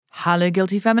Hello,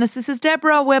 Guilty Feminists. This is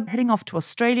Deborah. We're heading off to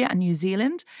Australia and New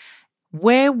Zealand,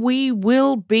 where we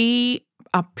will be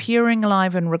appearing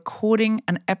live and recording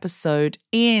an episode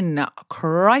in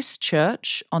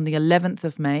Christchurch on the 11th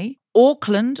of May,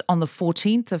 Auckland on the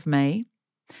 14th of May,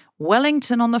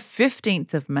 Wellington on the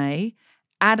 15th of May,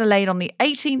 Adelaide on the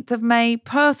 18th of May,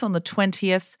 Perth on the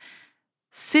 20th,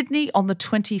 Sydney on the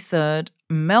 23rd,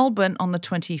 Melbourne on the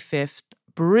 25th,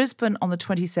 Brisbane on the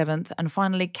 27th, and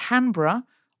finally Canberra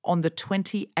on the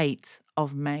 28th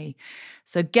of May.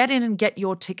 So get in and get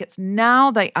your tickets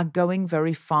now. They are going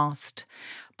very fast.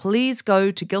 Please go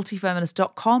to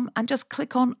guiltyfeminist.com and just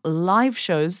click on live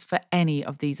shows for any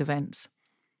of these events.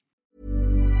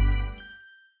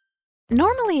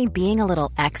 Normally, being a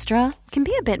little extra can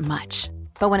be a bit much.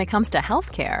 But when it comes to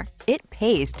healthcare, it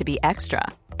pays to be extra.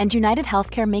 And United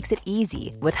Healthcare makes it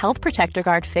easy with Health Protector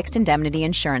Guard fixed indemnity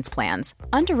insurance plans.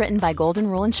 Underwritten by Golden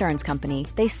Rule Insurance Company,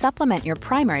 they supplement your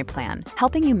primary plan,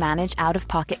 helping you manage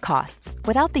out-of-pocket costs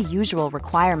without the usual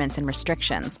requirements and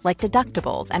restrictions like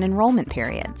deductibles and enrollment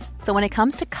periods. So when it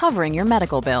comes to covering your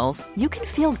medical bills, you can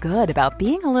feel good about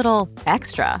being a little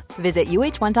extra. Visit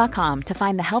uh1.com to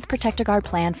find the Health Protector Guard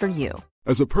plan for you.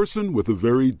 As a person with a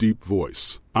very deep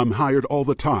voice, I'm hired all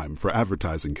the time for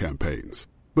advertising campaigns.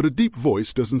 But a deep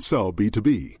voice doesn't sell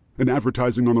B2B, and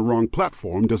advertising on the wrong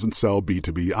platform doesn't sell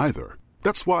B2B either.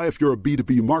 That's why if you're a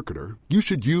B2B marketer, you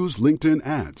should use LinkedIn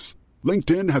ads.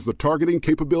 LinkedIn has the targeting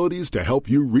capabilities to help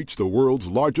you reach the world's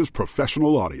largest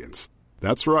professional audience.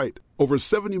 That's right, over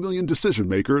 70 million decision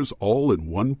makers all in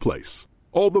one place.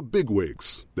 All the big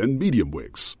wigs, then medium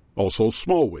wigs, also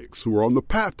small wigs who are on the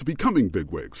path to becoming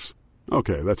big wigs.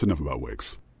 Okay, that's enough about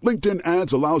wigs. LinkedIn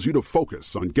ads allows you to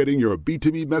focus on getting your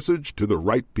B2B message to the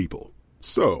right people.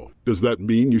 So, does that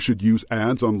mean you should use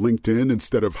ads on LinkedIn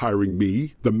instead of hiring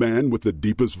me, the man with the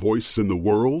deepest voice in the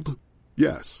world?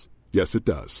 Yes. Yes, it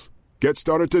does. Get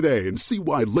started today and see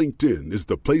why LinkedIn is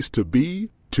the place to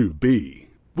be to be.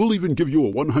 We'll even give you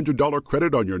a $100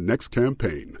 credit on your next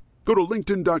campaign. Go to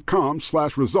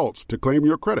linkedin.com/results to claim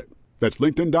your credit. That's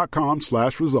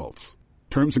linkedin.com/results.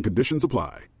 Terms and conditions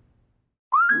apply.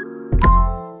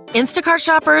 Instacart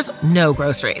shoppers know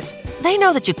groceries. They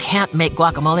know that you can't make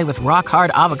guacamole with rock-hard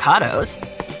avocados.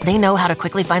 They know how to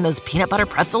quickly find those peanut butter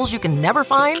pretzels you can never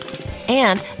find.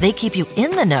 And they keep you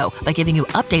in the know by giving you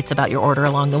updates about your order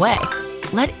along the way.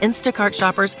 Let Instacart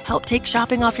shoppers help take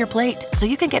shopping off your plate so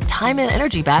you can get time and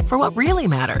energy back for what really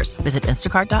matters. Visit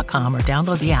instacart.com or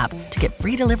download the app to get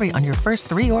free delivery on your first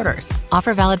 3 orders.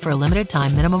 Offer valid for a limited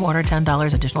time. Minimum order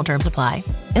 $10. Additional terms apply.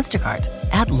 Instacart.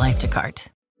 Add life to cart.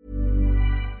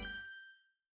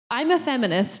 I'm a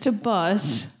feminist,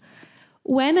 but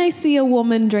when I see a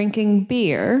woman drinking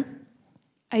beer,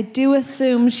 I do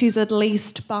assume she's at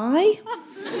least bi.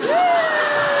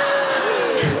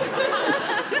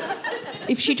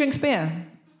 If she drinks beer?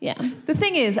 Yeah. The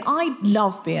thing is, I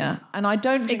love beer, and I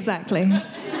don't drink... Exactly.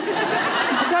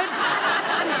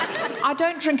 I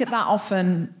don't drink it that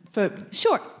often for...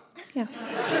 Sure. Yeah.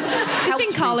 Just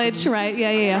in college, reasons. Right?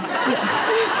 Yeah.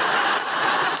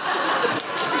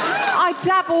 I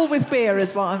dabble with beer,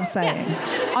 is what I'm saying.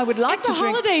 Yeah. I would like it's to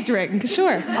drink... It's a holiday drink,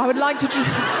 sure. I would like to drink...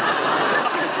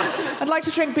 I'd like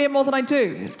to drink beer more than I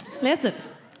do. Listen.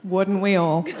 Wouldn't we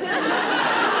all?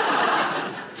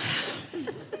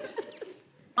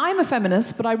 I'm a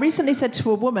feminist, but I recently said to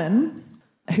a woman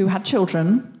who had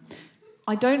children,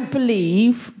 I don't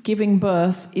believe giving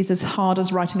birth is as hard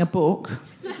as writing a book.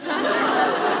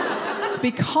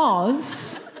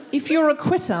 Because if you're a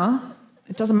quitter,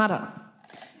 it doesn't matter.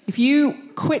 If you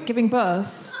quit giving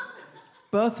birth,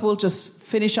 birth will just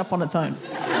finish up on its own.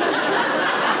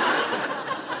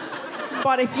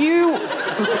 But if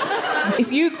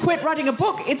you quit writing a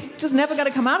book, it's just never going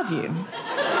to come out of you.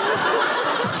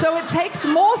 So it takes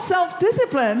more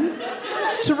self-discipline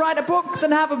to write a book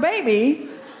than have a baby,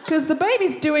 because the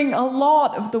baby's doing a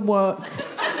lot of the work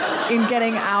in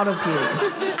getting out of you.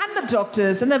 And the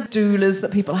doctors and the doulas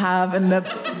that people have and the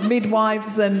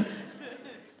midwives, and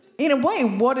in a way,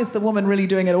 what is the woman really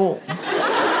doing at all?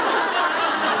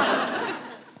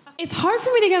 It's hard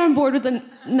for me to get on board with the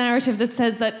narrative that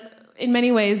says that, in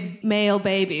many ways, male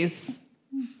babies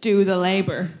do the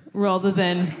labour rather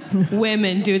than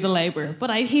women do the labour. But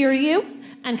I hear you,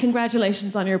 and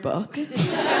congratulations on your book. Really,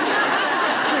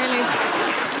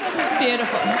 it's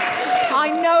beautiful. I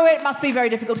know it must be very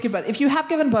difficult to give birth. If you have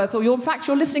given birth, or in fact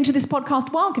you're listening to this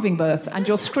podcast while giving birth, and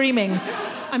you're screaming,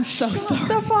 I'm so sorry. Shut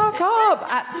the fuck up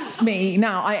at me.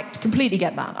 Now, I completely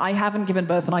get that. I haven't given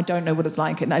birth and I don't know what it's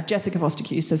like. And Jessica Foster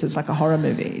Q says it's like a horror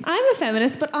movie. I'm a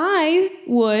feminist, but I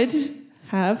would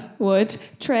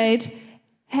trade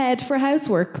head for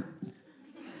housework.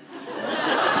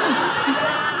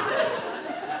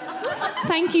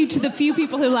 thank you to the few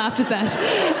people who laughed at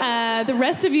that. The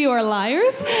rest of you are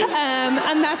liars,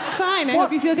 and that's fine. I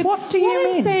hope you feel good. What do you mean?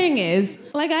 What I'm saying is,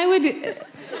 like, I would...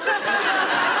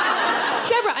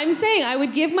 Deborah, I'm saying I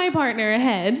would give my partner a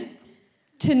head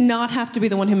to not have to be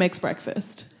the one who makes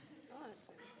breakfast.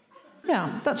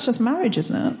 Yeah, that's just marriage,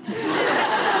 isn't it?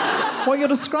 What you're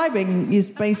describing is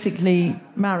basically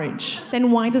marriage.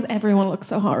 Then why does everyone look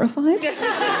so horrified?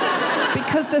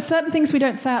 Because there's certain things we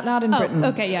don't say out loud in Britain.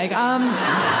 Okay, yeah, I got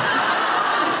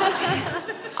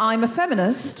it. I'm a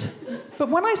feminist, but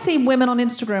when I see women on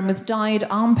Instagram with dyed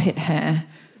armpit hair,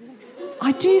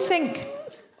 I do think,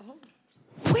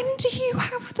 when do you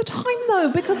have the time,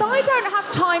 though? Because I don't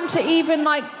have time to even,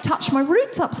 touch my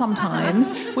roots up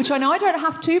sometimes, which I know I don't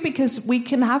have to because we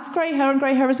can have grey hair, and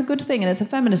grey hair is a good thing, and it's a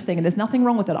feminist thing, and there's nothing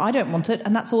wrong with it. I don't want it,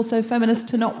 and that's also feminist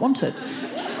to not want it.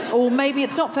 Or maybe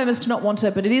it's not feminist to not want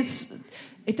it, but it is...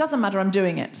 It doesn't matter, I'm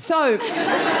doing it. So...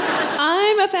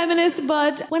 I'm a feminist,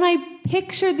 but when I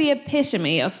picture the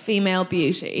epitome of female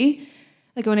beauty,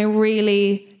 like when I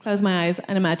really close my eyes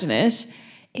and imagine it,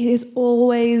 it is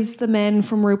always the men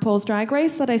from RuPaul's Drag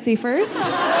Race that I see first.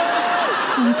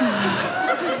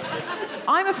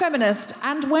 I'm a feminist,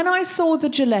 and when I saw the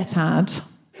Gillette ad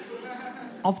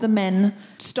of the men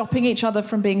stopping each other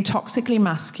from being toxically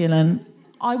masculine,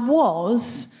 I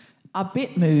was a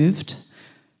bit moved,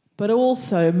 but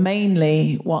also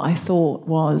mainly what I thought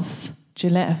was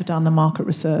Gillette have done the market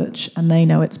research and they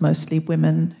know it's mostly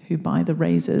women who buy the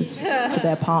razors for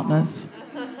their partners.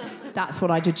 That's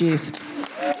what I deduced.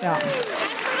 Yeah.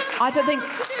 I don't think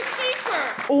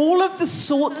all of the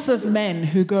sorts of men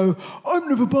who go, I'm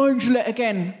never buying Gillette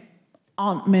again,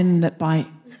 aren't men that buy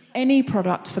any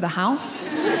products for the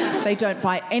house. They don't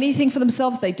buy anything for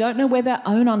themselves. They don't know where their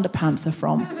own underpants are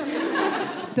from.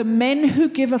 The men who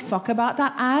give a fuck about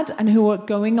that ad and who are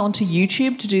going onto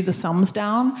YouTube to do the thumbs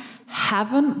down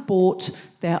haven't bought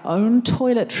their own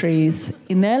toiletries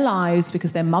in their lives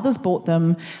because their mothers bought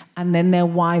them and then their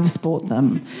wives bought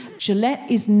them. Gillette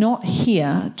is not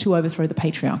here to overthrow the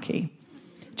patriarchy.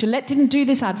 Gillette didn't do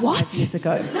this ad 5 years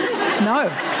ago. No.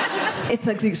 It's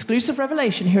an exclusive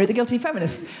revelation here at The Guilty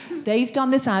Feminist. They've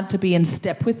done this ad to be in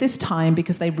step with this time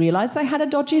because they realised they had a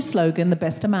dodgy slogan, the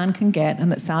best a man can get,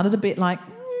 and that sounded a bit like,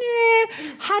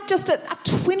 had just a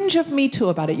twinge of Me Too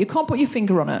about it. You can't put your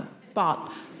finger on it, but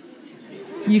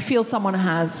you feel someone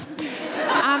has.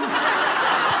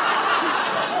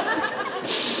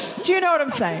 Do you know what I'm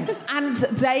saying? And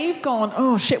they've gone,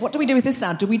 oh shit, what do we do with this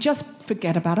now? Do we just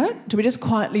forget about it? Do we just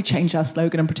quietly change our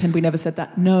slogan and pretend we never said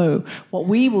that? No. What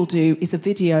we will do is a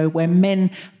video where men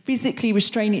physically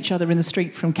restrain each other in the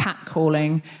street from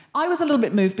catcalling. I was a little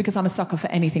bit moved because I'm a sucker for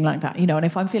anything like that, and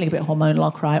if I'm feeling a bit hormonal,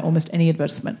 I'll cry at almost any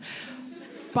advertisement.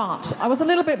 But I was a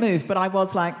little bit moved, but I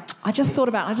was like, I just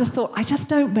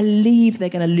don't believe they're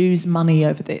going to lose money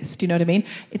over this. Do you know what I mean?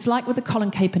 It's like with the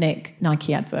Colin Kaepernick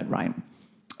Nike advert, right?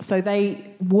 So they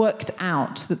worked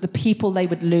out that the people they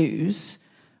would lose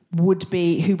would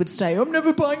be who would say, I'm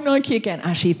never buying Nike again.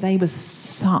 Actually, they were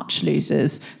such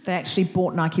losers. They actually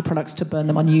bought Nike products to burn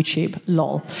them on YouTube.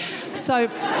 Lol. So,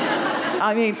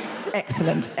 I mean,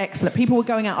 excellent. People were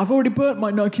going out, I've already burnt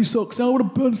my Nike socks, now I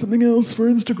want to burn something else for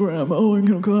Instagram. Oh, I'm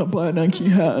going to go out and buy a Nike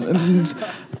hat and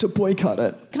to boycott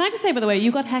it. Can I just say, by the way,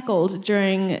 you got heckled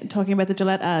during talking about the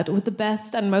Gillette ad with the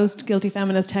best and most guilty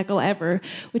feminist heckle ever,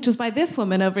 which was by this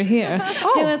woman over here.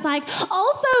 Who was like,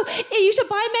 also, you should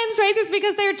buy men's razors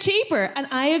because they're cheaper. And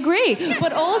I agree.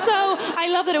 But also, I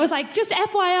love that it was like, just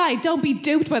FYI, don't be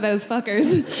duped by those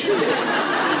fuckers.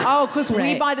 Oh, because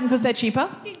we buy them because they're cheaper?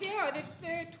 They are.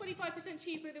 They're 25%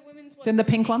 cheaper than women's ones. Than the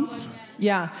pink ones?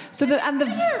 Yeah. So the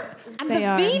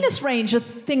Venus range of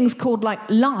things called like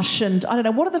Lush and I don't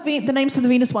know, what are the names of the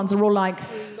Venus ones are all like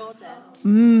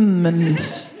and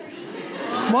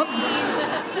what?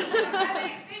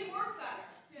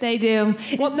 They do.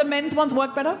 What, the men's ones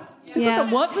work better? This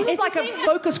doesn't work. This is like a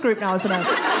focus group now, isn't it?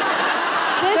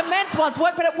 The men's ones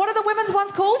work better. What are the women's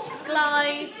ones called?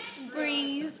 Glide,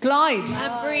 Breeze. Glide.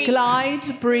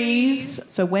 Glide, Breeze.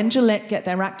 So when Gillette get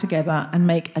their act together and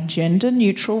make a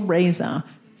gender-neutral razor,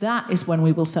 that is when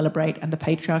we will celebrate and the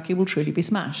patriarchy will truly be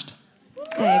smashed.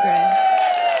 I agree.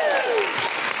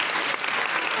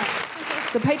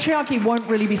 The patriarchy won't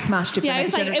really be smashed if they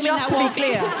make a gender. Just to be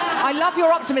clear. I love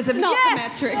your optimism. It's not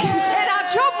yes! the metric. And our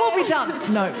job will be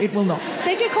done. No, it will not.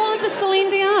 They could call it the Celine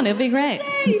Dion. It'd be great.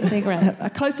 It'd be great. A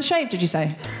closer shave, did you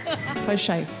say? Close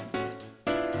shave.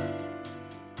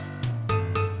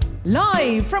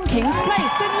 Live from King's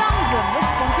Place in London, the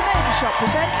Spontaneity Shop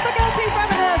presents The Guilty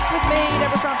Feminist with me,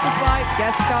 Deborah Francis White,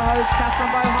 guest co-host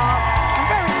Catherine Bohart, and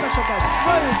very special special guests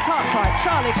Rose Cartwright,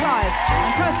 Charly Clive,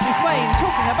 and Kirstie Swain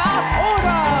talking about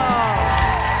order.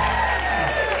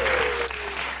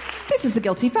 This is The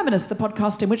Guilty Feminist, the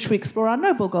podcast in which we explore our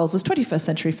noble goals as 21st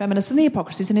century feminists and the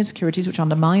hypocrisies and insecurities which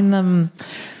undermine them.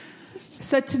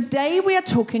 So today we are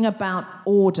talking about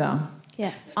order.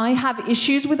 Yes. I have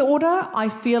issues with order. I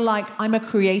feel like I'm a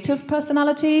creative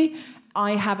personality.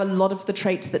 I have a lot of the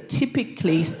traits that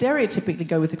stereotypically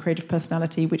go with a creative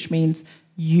personality, which means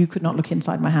you could not look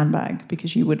inside my handbag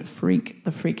because you would freak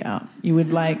out. You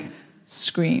would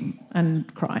scream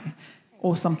and cry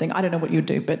or something. I don't know what you'd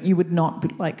do, but you would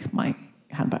not like my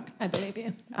handbag. I believe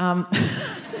you.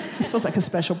 This feels like a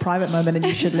special private moment and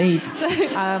you should leave.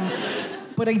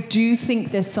 But I do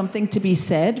think there's something to be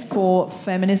said for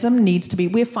feminism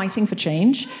we're fighting for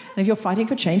change. And if you're fighting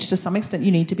for change, to some extent,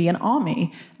 you need to be an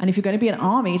army. And if you're going to be an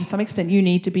army, to some extent, you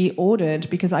need to be ordered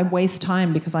because I waste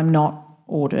time because I'm not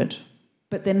ordered.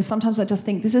 But then sometimes I just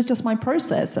think this is just my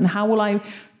process. And how will I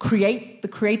create the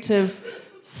creative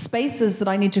spaces that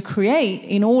I need to create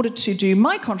in order to do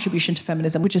my contribution to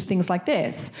feminism, which is things like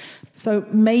this. So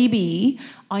maybe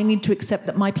I need to accept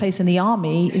that my place in the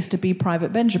army is to be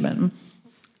Private Benjamin.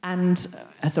 And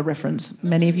as a reference,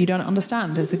 many of you don't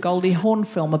understand, there's a Goldie Hawn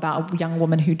film about a young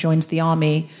woman who joins the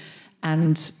army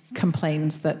and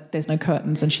complains that there's no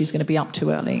curtains and she's going to be up too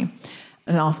early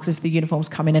and asks if the uniforms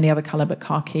come in any other colour but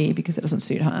khaki because it doesn't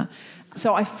suit her.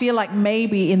 So I feel like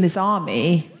maybe in this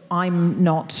army, I'm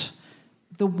not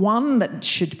the one that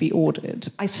should be ordered.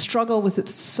 I struggle with it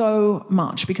so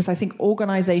much because I think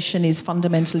organisation is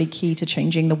fundamentally key to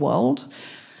changing the world.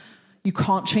 You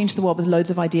can't change the world with loads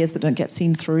of ideas that don't get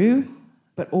seen through.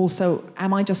 But also,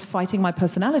 am I just fighting my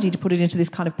personality to put it into this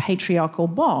kind of patriarchal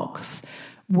box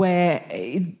where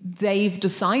they've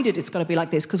decided it's got to be like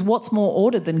this? Because what's more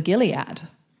ordered than Gilead?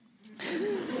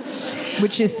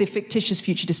 Which is the fictitious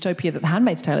future dystopia that The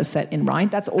Handmaid's Tale is set in,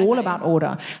 right? That's all about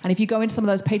order. And if you go into some of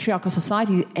those patriarchal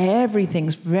societies,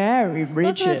 everything's very rigid.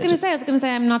 That's what I was going to say. I was going to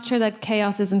say I'm not sure that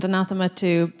chaos isn't anathema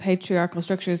to patriarchal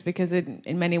structures because it,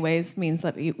 in many ways, means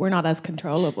that we're not as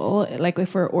controllable. Like,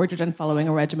 if we're ordered and following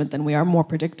a regiment, then we are more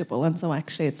predictable. And so,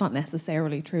 actually, it's not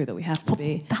necessarily true that we have to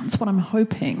be. That's what I'm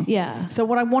hoping. Yeah. So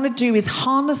what I want to do is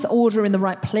harness order in the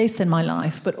right place in my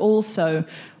life, but also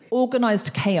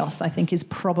organised chaos, I think, is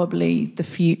probably the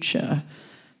future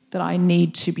that I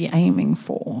need to be aiming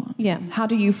for. Yeah. How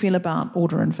do you feel about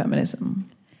order and feminism?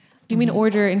 Do you mean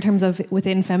order in terms of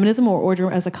within feminism or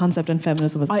order as a concept in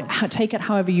feminism as well? Take it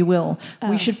however you will.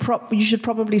 You should probably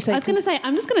say... I was going to say,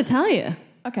 I'm just going to tell you.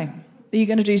 Okay. Are you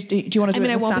going to do you want to do it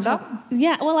in the stand-up?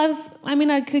 Yeah, well, I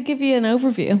could give you an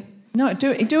overview. No,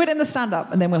 do it in the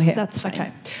stand-up and then we'll hit. That's fine.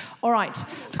 Okay. All right.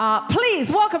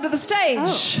 Please welcome to the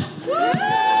stage the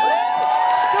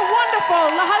wonderful,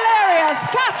 the hilarious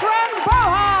Catherine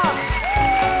Bohart.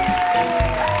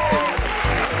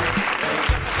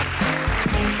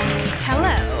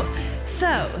 Hello.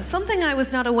 So, something I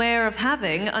was not aware of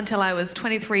having until I was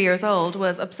 23 years old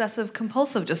was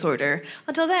obsessive-compulsive disorder.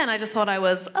 Until then, I just thought I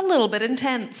was a little bit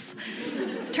intense.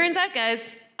 Turns out, guys,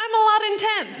 I'm a lot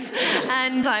intense,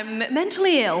 and I'm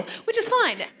mentally ill, which is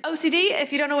fine. OCD,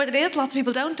 if you don't know what it is, lots of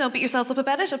people don't beat yourselves up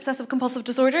about it. Obsessive-compulsive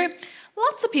disorder.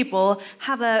 Lots of people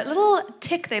have a little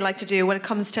tick they like to do when it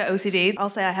comes to OCD.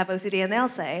 I'll say I have OCD, and they'll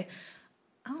say,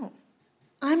 oh,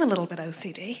 I'm a little bit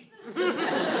OCD.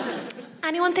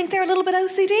 Anyone think they're a little bit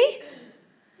OCD?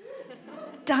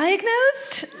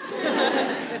 Diagnosed?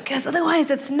 Because otherwise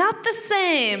it's not the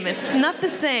same. It's not the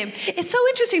same. It's so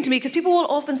interesting to me because people will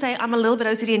often say, I'm a little bit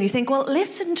OCD, and you think, well,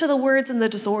 listen to the words in the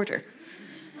disorder.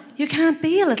 You can't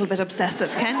be a little bit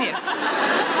obsessive, can you?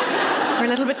 Or a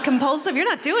little bit compulsive. You're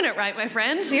not doing it right, my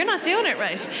friend. You're not doing it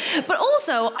right. But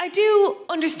also, I do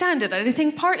understand it. And I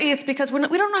think partly it's because we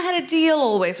don't know how to deal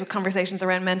always with conversations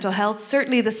around mental health.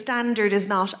 Certainly the standard is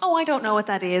not, oh, I don't know what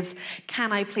that is.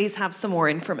 Can I please have some more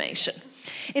information?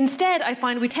 Instead, I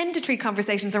find we tend to treat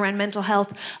conversations around mental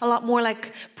health a lot more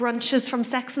like brunches from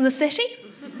Sex and the City.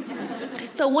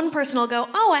 So one person will go,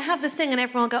 oh, I have this thing, and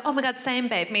everyone will go, oh my God, same,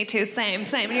 babe, me too, same.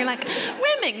 And you're like,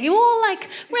 rimming, you all like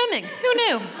rimming, who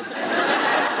knew?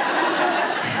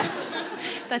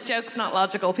 That joke's not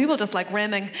logical, people just like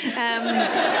rimming.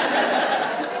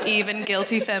 Even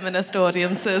guilty feminist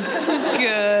audiences.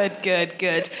 Good.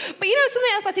 But you know,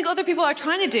 something else I think other people are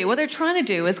trying to do, what they're trying to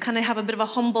do is kind of have a bit of a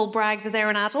humble brag that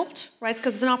they're an adult, right?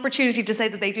 Because it's an opportunity to say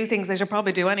that they do things they should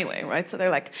probably do anyway, right? So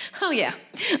they're like, oh yeah,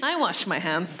 I wash my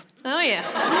hands. Oh yeah,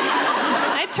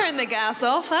 I turn the gas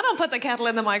off. I don't put the kettle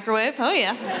in the microwave. Oh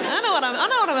yeah, I know what I'm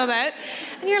about.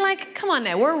 And you're like, come on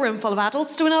now, we're a room full of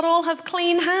adults. Do we not all have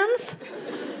clean hands?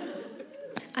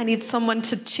 I need someone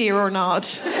to cheer or nod.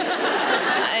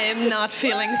 am not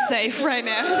feeling safe right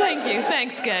now. Thank you.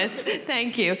 Thanks, guys.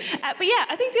 Thank you. But yeah,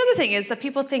 I think the other thing is that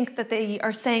people think that they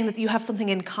are saying that you have something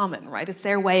in common, right? It's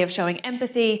their way of showing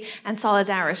empathy and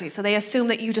solidarity. So they assume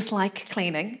that you just like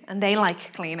cleaning and they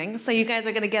like cleaning. So you guys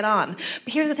are going to get on.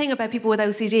 But here's the thing about people with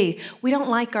OCD. We don't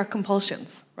like our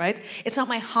compulsions, right? It's not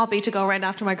my hobby to go around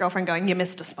after my girlfriend going, you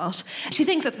missed a spot. She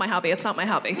thinks it's my hobby. It's not my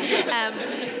hobby.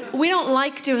 We don't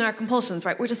like doing our compulsions,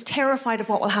 right? We're just terrified of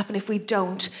what will happen if we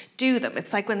don't do them.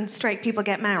 It's like when straight people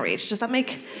get married. Does that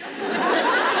make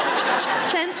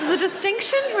sense as a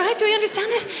distinction, right? Do we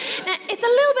understand it? Now, it's a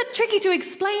little bit tricky to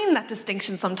explain that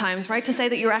distinction sometimes, right? To say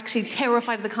that you're actually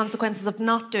terrified of the consequences of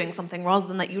not doing something rather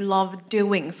than that you love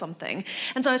doing something.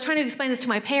 And so I was trying to explain this to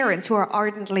my parents, who are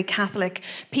ardently Catholic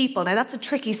people. Now, that's a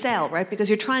tricky sell, right? Because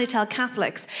you're trying to tell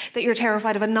Catholics that you're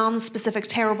terrified of a non-specific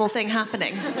terrible thing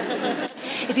happening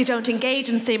if you don't engage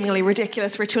in seemingly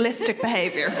ridiculous ritualistic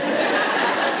behaviour.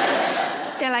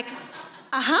 They're like,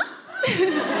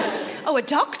 oh, a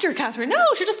doctor, Catherine? No,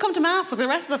 she'll just come to Mass with the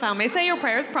rest of the family. Say your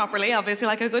prayers properly, obviously,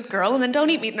 like a good girl, and then don't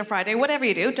eat meat on a Friday. Whatever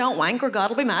you do, don't wank or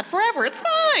God will be mad forever. It's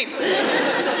fine.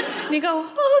 And you go,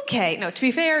 okay. No, to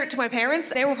be fair to my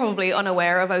parents, they were probably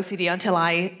unaware of OCD until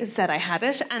I said I had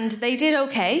it, and they did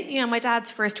okay. You know, my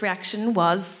dad's first reaction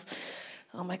was,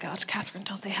 oh my God, Catherine,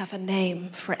 don't they have a name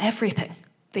for everything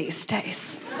these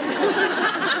days?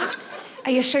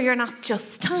 Are you sure you're not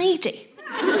just tidy?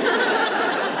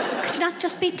 Could you not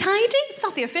just be tidy? It's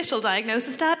not the official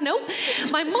diagnosis, Dad, no.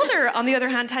 My mother, on the other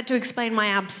hand, had to explain my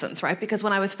absence, right? Because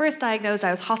when I was first diagnosed,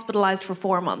 I was hospitalised for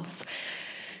 4 months.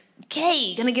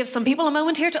 Okay, gonna give some people a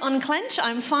moment here to unclench.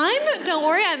 I'm fine, don't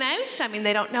worry, I'm out. I mean,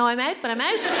 they don't know I'm out, but I'm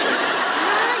out.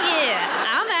 Yeah,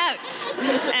 I'm out.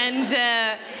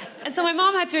 And so my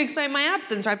mom had to explain my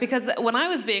absence, right? Because when I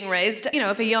was being raised, you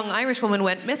know, if a young Irish woman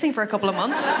went missing for a couple of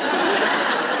months,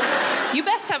 you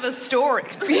best have a story.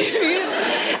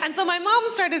 And so my mom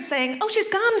started saying, oh, she's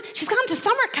gone to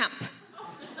summer camp.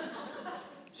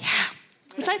 Yeah,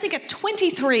 which I think at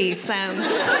 23 sounds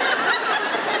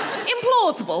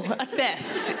implausible at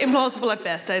best. Implausible at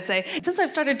best, I'd say. Since I've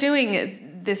started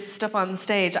doing this stuff on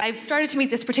stage, I've started to meet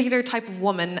this particular type of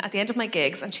woman at the end of my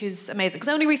gigs, and she's amazing. Because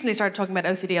I only recently started talking about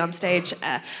OCD on stage.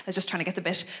 I was just trying to get the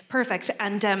bit perfect.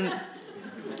 And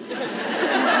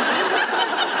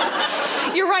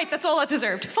you're right, that's all I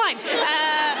deserved. Fine.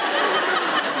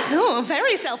 Oh,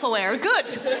 very self-aware. Good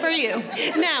for you.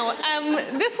 Now,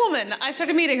 this woman, I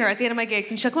started meeting her at the end of my gigs,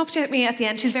 and she'll come up to me at the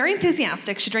end. She's very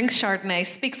enthusiastic. She drinks Chardonnay,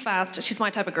 speaks fast. She's my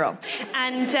type of girl.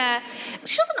 And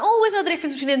she doesn't always know the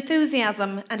difference between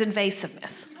enthusiasm and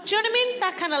invasiveness. Do you know what I mean?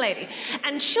 That kind of lady.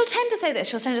 And she'll tend to say this.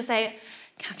 She'll tend to say,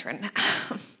 Catherine,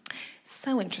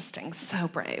 so interesting, so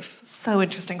brave. So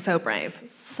interesting, so brave.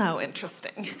 So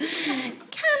interesting. Can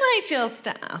I just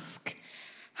ask,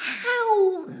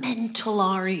 how mental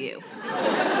are you?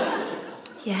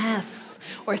 Yes.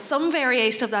 Or some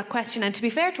variation of that question. And to be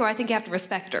fair to her, I think you have to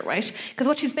respect her, right? Because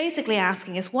what she's basically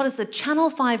asking is, what is the Channel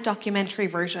 5 documentary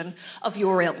version of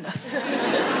your illness?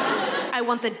 I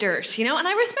want the dirt, you know? And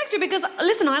I respect her because,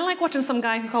 listen, I like watching some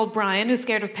guy called Brian who's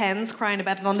scared of pens crying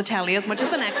about it on the telly as much as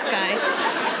the next guy.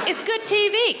 It's good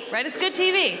TV, right? It's good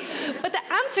TV. But the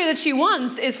answer that she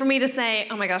wants is for me to say,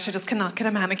 oh my gosh, I just cannot get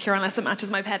a manicure unless it matches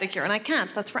my pedicure. And I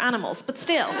can't. That's for animals. But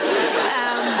still.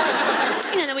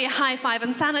 You know, then we high-five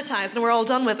and sanitize and we're all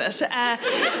done with it.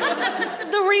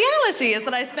 The reality is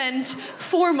that I spent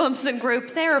 4 months in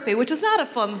group therapy, which is not a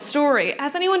fun story.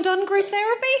 Has anyone done group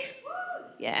therapy?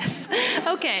 Yes.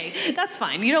 Okay, that's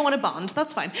fine. You don't want to bond.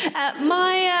 That's fine.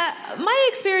 My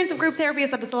experience of group therapy is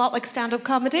that it's a lot like stand-up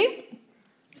comedy.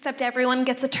 Except everyone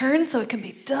gets a turn, so it can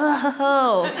be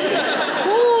dull.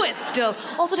 Ooh, it's dull.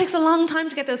 Also takes a long time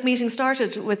to get those meetings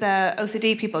started with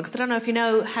OCD people, because I don't know if you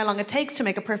know how long it takes to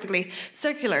make a perfectly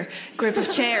circular group of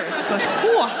chairs, but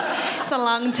it's a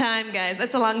long time, guys.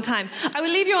 It's a long time. I will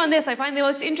leave you on this. I find the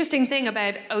most interesting thing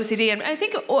about OCD, and I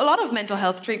think a lot of mental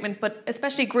health treatment, but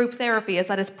especially group therapy, is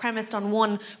that it's premised on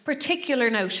one particular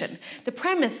notion. The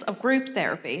premise of group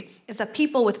therapy is that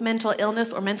people with mental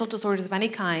illness or mental disorders of any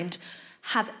kind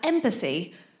have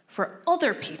empathy for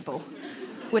other people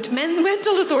with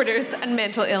mental disorders and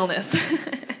mental illness.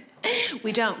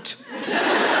 We don't.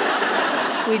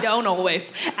 We don't always.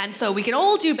 And so we can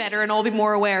all do better and all be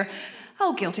more aware.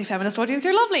 Oh, guilty feminist audience,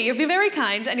 you're lovely. You'll be very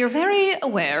kind and you're very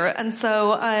aware. And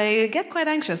so I get quite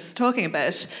anxious talking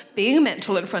about being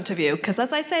mental in front of you, because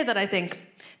as I say that, I think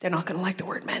they're not going to like the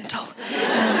word mental.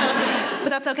 But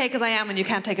that's okay, because I am, and you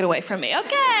can't take it away from me.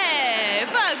 Okay,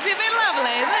 folks, you've been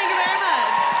lovely. Thank you very much.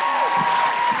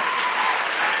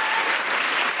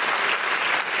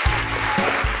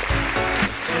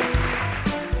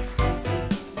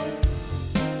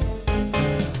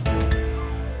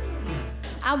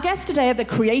 Our guests today are the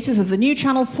creators of the new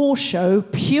Channel 4 show,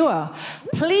 Pure.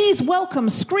 Please welcome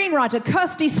screenwriter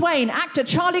Kirstie Swain, actor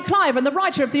Charly Clive, and the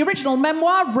writer of the original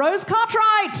memoir, Rose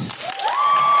Cartwright.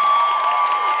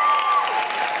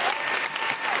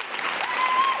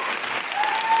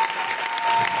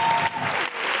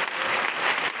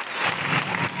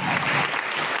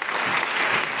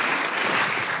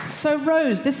 So,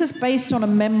 Rose, this is based on a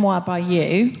memoir by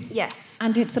you. Yes.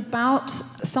 And it's about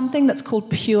something that's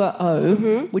called Pure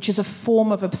O, which is a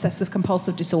form of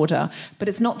obsessive-compulsive disorder, but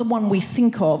it's not the one we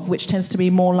think of, which tends to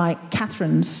be more like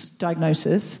Catherine's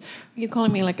diagnosis. You're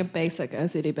calling me like a basic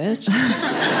OCD bitch.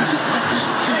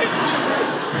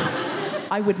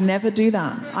 I would never do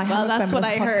that. Well, that's what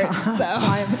I heard, so.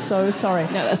 I am so sorry.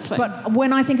 No, that's fine. But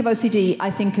when I think of OCD,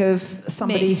 I think of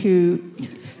somebody who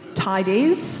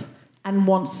tidies and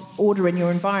wants order in your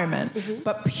environment.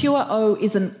 But Pure O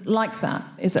isn't like that,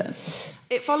 is it?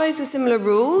 It follows the similar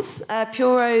rules.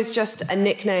 Pure O is just a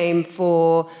nickname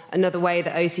for another way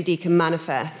that OCD can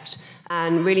manifest.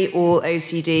 And really all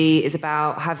OCD is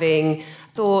about having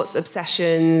thoughts,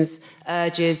 obsessions,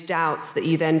 urges, doubts that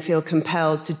you then feel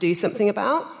compelled to do something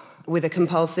about with a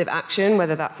compulsive action,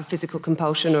 whether that's a physical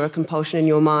compulsion or a compulsion in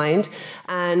your mind.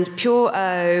 And Pure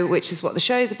O, which is what the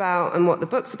show's about and what the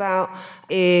book's about,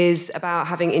 is about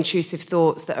having intrusive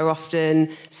thoughts that are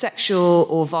often sexual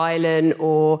or violent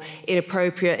or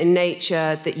inappropriate in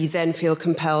nature that you then feel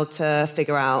compelled to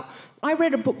figure out. I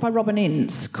read a book by Robin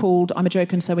Ince called I'm a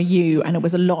Joke and So Are You, and it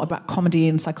was a lot about comedy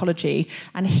and psychology.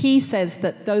 And he says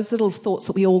that those little thoughts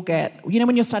that we all get, you know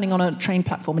when you're standing on a train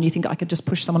platform and you think, I could just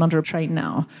push someone under a train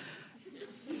now?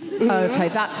 Okay,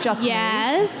 that's just me.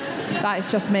 That is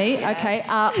just me. Yes.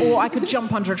 Okay, or I could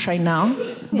jump under a train now.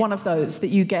 One of those that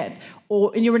you get.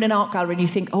 Or you're in an art gallery and you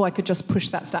think, I could just push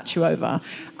that statue over.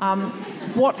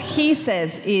 What he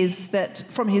says is that,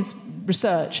 from his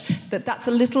research, that's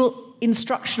a little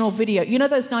instructional video. You know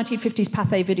those 1950s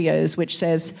Pathé videos which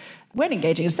says, when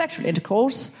engaging in sexual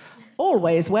intercourse,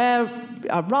 always wear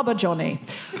a rubber Johnny.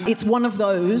 It's one of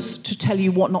those to tell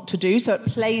you what not to do, so it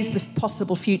plays the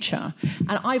possible future.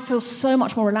 And I feel so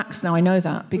much more relaxed now I know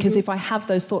that, because if I have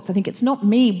those thoughts, I think it's not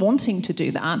me wanting to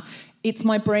do that, it's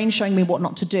my brain showing me what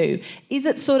not to do. Is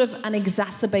it sort of an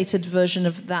exacerbated version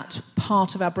of that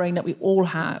part of our brain that we all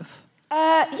have?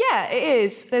 Yeah, it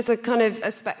is. There's a kind of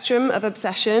a spectrum of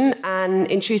obsession, and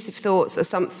intrusive thoughts are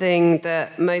something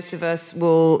that most of us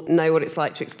will know what it's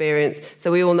like to experience.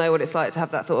 So we all know what it's like to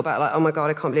have that thought about, like, oh my God,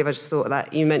 I can't believe I just thought of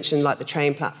that. You mentioned like the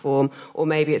train platform, or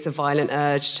maybe it's a violent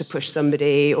urge to push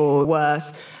somebody, or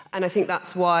worse. And I think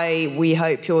that's why we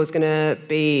hope Pure is going to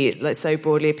be like so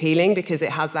broadly appealing, because it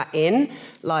has that in.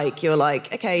 Like, you're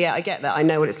like, okay, yeah, I get that. I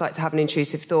know what it's like to have an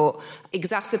intrusive thought.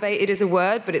 Exacerbated is a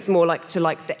word, but it's more like to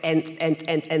like the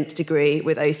nth degree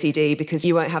with OCD, because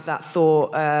you won't have that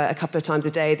thought a couple of times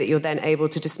a day that you're then able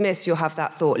to dismiss. You'll have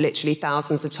that thought literally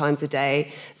thousands of times a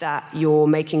day that you're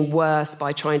making worse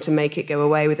by trying to make it go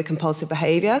away with a compulsive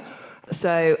behaviour.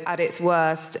 So at its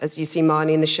worst, as you see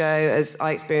Marnie in the show, as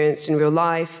I experienced in real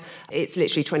life, it's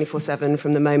literally 24/7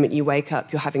 from the moment you wake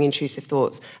up, you're having intrusive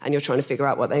thoughts and you're trying to figure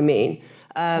out what they mean.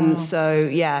 So,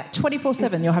 yeah.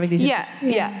 24/7 you're having these...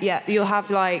 Yeah. You'll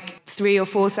have like 3 or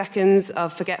 4 seconds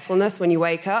of forgetfulness when you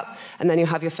wake up, and then you'll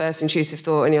have your first intrusive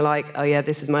thought and you're like, oh yeah,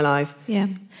 this is my life. Yeah.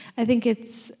 I think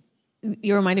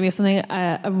you reminded me of something,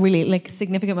 a really like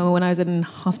significant moment when I was in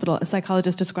hospital. A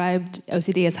psychologist described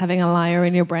OCD as having a liar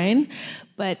in your brain,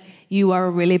 but you are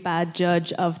a really bad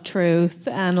judge of truth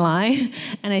and lie.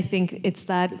 And I think it's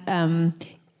that,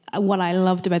 what I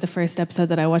loved about the first episode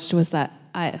that I watched was that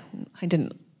I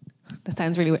didn't, that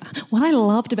sounds really weird. What I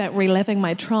loved about reliving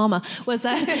my trauma was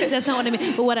that, that's not what I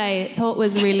mean, but what I thought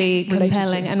was really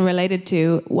compelling and related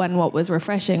to, when what was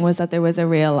refreshing was that there was a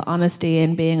real honesty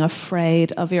in being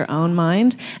afraid of your own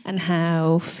mind, and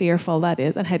how fearful that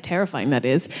is and how terrifying that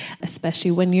is,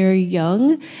 especially when you're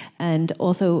young, and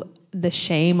also the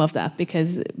shame of that,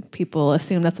 because people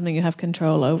assume that's something you have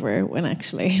control over when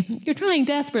actually you're trying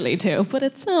desperately to, but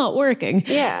it's not working.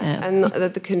 Yeah. And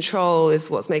the control is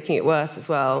what's making it worse as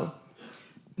well.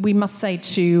 We must say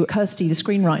to Kirstie, the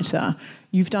screenwriter,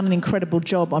 you've done an incredible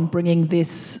job on bringing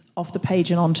this off the page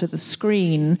and onto the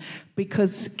screen,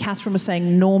 because Catherine was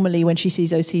saying normally when she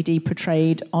sees OCD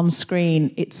portrayed on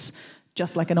screen, it's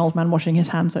just like an old man washing his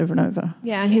hands over and over.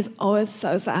 Yeah, and he's always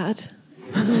so sad.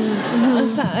 So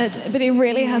sad, but he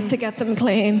really has to get them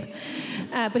clean.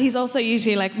 But he's also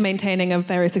usually like maintaining a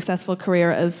very successful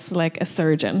career as like a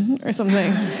surgeon or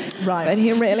something. Right. But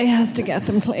he really has to get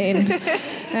them clean.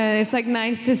 And it's like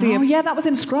nice to see him. Oh yeah, that was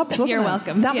in Scrubs, wasn't it? You're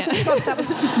welcome. That was in Scrubs. That was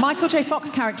Michael J. Fox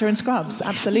character in Scrubs,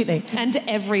 absolutely. And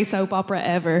every soap opera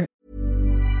ever.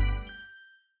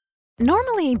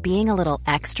 Normally, being a little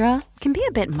extra can be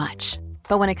a bit much.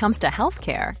 But when it comes to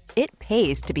healthcare, it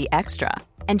pays to be extra.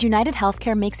 And United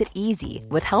Healthcare makes it easy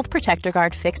with Health Protector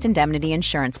Guard fixed indemnity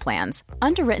insurance plans.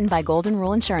 Underwritten by Golden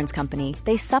Rule Insurance Company,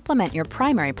 they supplement your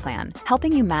primary plan,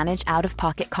 helping you manage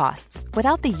out-of-pocket costs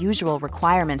without the usual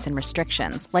requirements and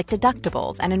restrictions like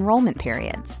deductibles and enrollment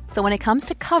periods. So when it comes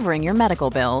to covering your medical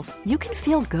bills, you can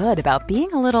feel good about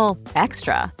being a little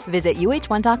extra. Visit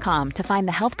uh1.com to find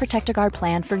the Health Protector Guard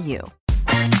plan for you.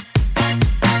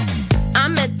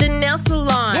 I'm at the nail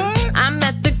salon. I'm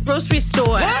at the grocery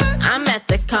store. I'm at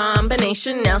the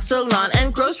combination nail salon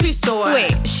and grocery store.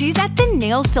 Wait, she's at the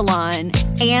nail salon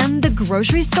and the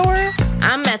grocery store?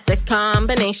 I'm at the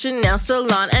combination nail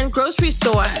salon and grocery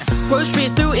store.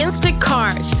 Groceries through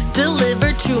Instacart,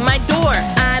 delivered to my door.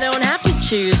 I don't have to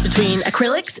choose between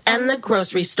acrylics and the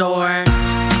grocery store.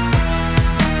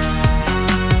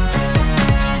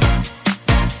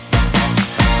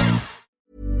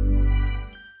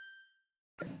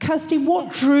 Kirstie,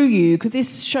 what drew you, because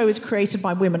this show is created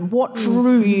by women, what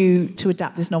drew you to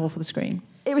adapt this novel for the screen?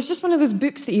 It was just one of those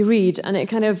books that you read and it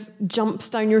kind of jumps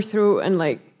down your throat and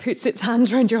like puts its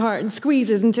hands around your heart and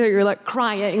squeezes until you're like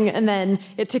crying, and then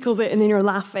it tickles it and then you're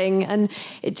laughing, and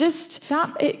it just...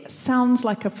 It sounds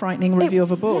like a frightening review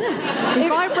of a book. Yeah.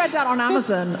 If I read that on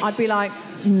Amazon, I'd be like,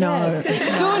 no.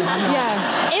 Yeah. Don't,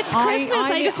 yeah. It's Christmas,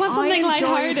 I just want something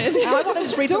lighthearted. I want to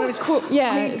just read something.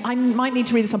 I might need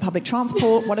to read this on public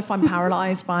transport. What if I'm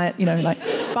paralysed by it? You know, like...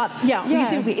 But yeah.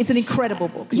 It's an incredible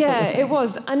book. Yeah, it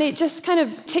was. And it just kind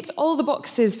of ticked all the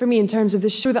boxes for me in terms of the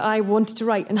show that I wanted to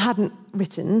write and hadn't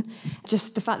written.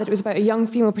 Just the fact that it was about a young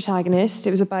female protagonist. It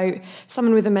was about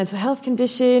someone with a mental health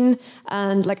condition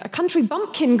and like a country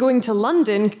bumpkin going to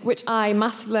London, which I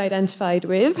massively identified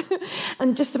with.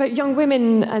 And just about young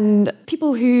women and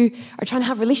people who are trying to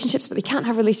have relationships but they can't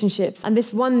have relationships. And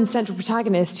this one central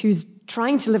protagonist who's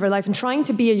trying to live her life and trying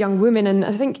to be a young woman. And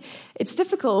I think it's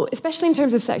difficult, especially in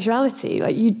terms of sexuality.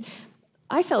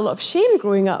 I felt a lot of shame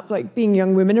growing up, like being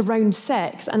young women around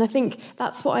sex. And I think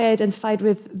that's what I identified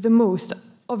with the most.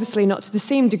 Obviously not to the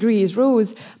same degree as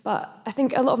Rose, but I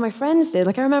think a lot of my friends did.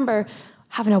 Like I remember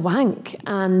having a wank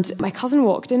and my cousin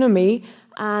walked in on me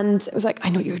and it was like, I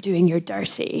know what you're doing, you're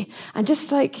dirty. And just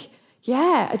like,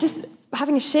 just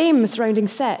having a shame surrounding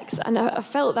sex. And I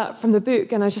felt that from the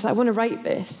book and I was just like, I want to write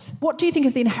this. What do you think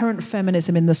is the inherent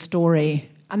feminism in the story?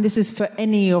 And this is for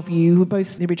any of you,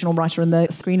 both the original writer and the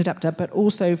screen adapter, but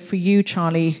also for you,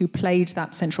 Charly, who played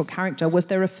that central character. Was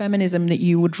there a feminism that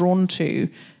you were drawn to?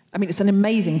 I mean, it's an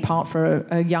amazing part for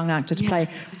a young actor to play.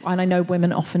 And I know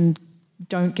women often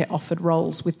don't get offered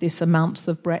roles with this amount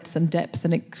of breadth and depth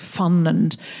and fun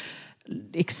and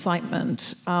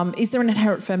excitement. Is there an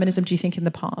inherent feminism, do you think, in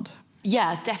the part?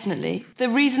 Yeah, definitely. The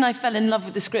reason I fell in love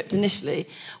with the script initially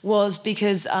was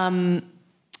because...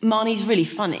 Marnie's really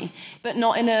funny, but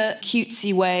not in a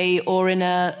cutesy way or in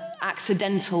a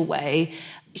accidental way.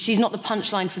 She's not the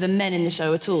punchline for the men in the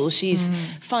show at all. She's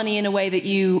funny in a way that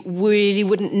you really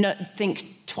wouldn't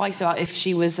think twice about if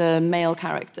she was a male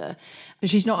character.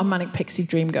 But she's not a manic pixie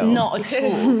dream girl. Not at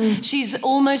all. She's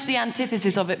almost the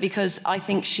antithesis of it because I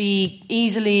think she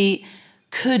easily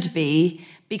could be,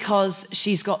 because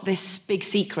she's got this big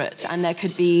secret and there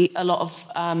could be a lot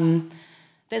of...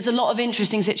 There's a lot of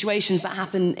interesting situations that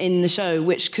happen in the show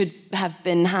which could have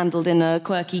been handled in a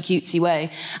quirky, cutesy way.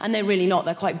 And they're really not.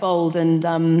 They're quite bold and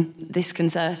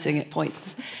disconcerting at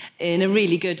points in a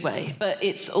really good way. But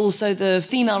it's also the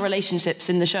female relationships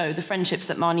in the show, the friendships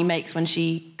that Marnie makes when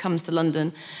she comes to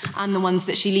London and the ones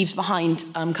that she leaves behind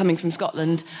coming from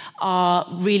Scotland are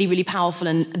really, really powerful.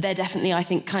 And they're definitely, I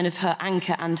think, kind of her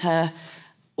anchor and her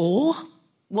oar.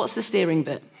 What's the steering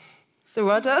bit? The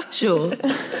rudder? Sure.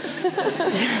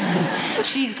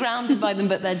 She's grounded by them,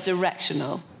 but they're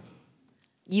directional.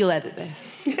 You'll edit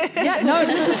this. Yeah, no,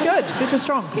 this is good. This is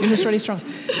strong. This is really strong.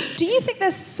 Do you think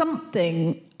there's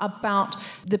something about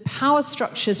the power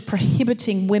structures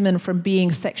prohibiting women from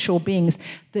being sexual beings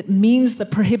that means the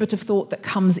prohibitive thought that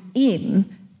comes in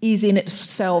is in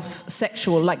itself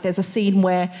sexual? Like there's a scene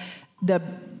where the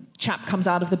chap comes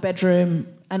out of the bedroom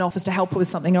and offers to help her with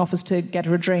something, and offers to get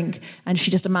her a drink, and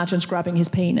she just imagines grabbing his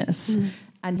penis.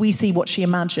 And we see what she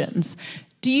imagines.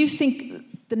 Do you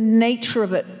think the nature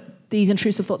of it, these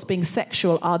intrusive thoughts being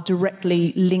sexual, are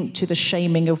directly linked to the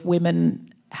shaming of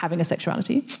women having a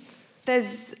sexuality?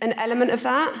 There's an element of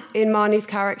that in Marnie's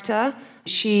character.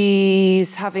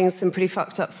 She's having some pretty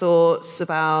fucked up thoughts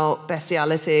about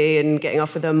bestiality and getting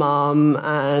off with her mum,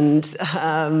 and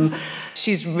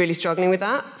she's really struggling with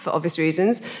that for obvious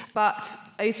reasons. But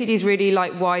OCD is really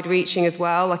like wide-reaching as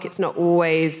well. Like it's not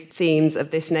always themes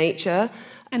of this nature.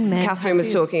 And men Catherine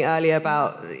was talking earlier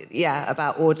about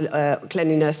order,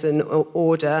 cleanliness and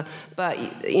order. But,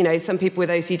 some people with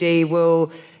OCD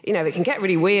will, it can get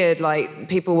really weird. Like,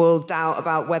 people will doubt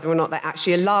about whether or not they're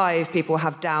actually alive. People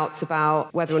have doubts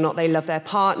about whether or not they love their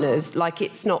partners. Like,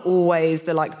 it's not always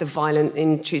the violent,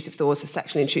 intrusive thoughts, the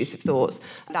sexually intrusive thoughts.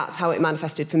 That's how it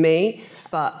manifested for me.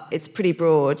 But it's pretty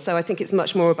broad. So I think it's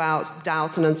much more about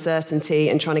doubt and uncertainty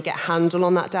and trying to get a handle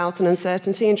on that doubt and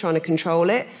uncertainty and trying to control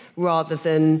it, rather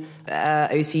than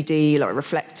OCD, like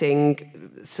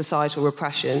reflecting societal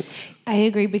repression. I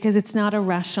agree, because it's not a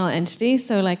rational entity.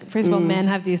 So, first of all, men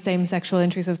have these same sexual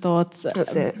intrusive thoughts.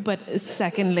 That's it. But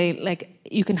secondly,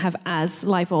 you can have as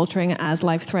life-altering, as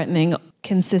life-threatening,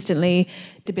 consistently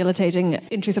debilitating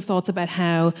intrusive thoughts about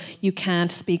how you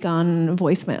can't speak on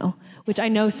voicemail, which I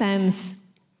know sounds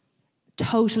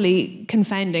totally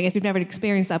confounding if you've never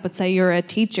experienced that. But say you're a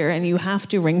teacher and you have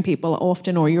to ring people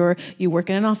often, or you work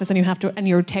in an office and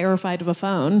you're terrified of a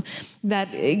phone,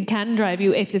 that it can drive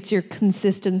you, if it's your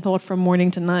consistent thought from morning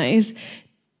to night,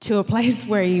 to a place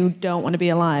where you don't want to be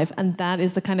alive. And that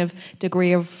is the kind of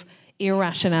degree of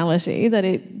irrationality that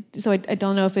I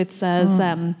don't know if it's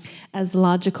as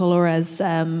logical or as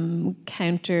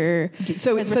counter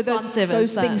responsive.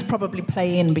 Those things probably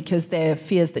play in because they're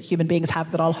fears that human beings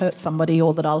have, that I'll hurt somebody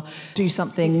or that I'll do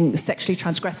something sexually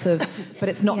transgressive, but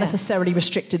it's not necessarily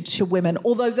restricted to women.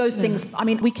 Although those things,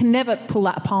 we can never pull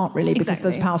that apart really, because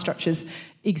those power structures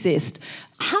exist.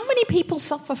 How many people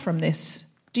suffer from this?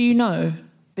 Do you know?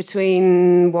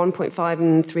 Between 1.5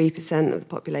 and 3% of the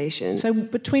population. So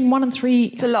between 1 and 3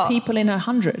 people in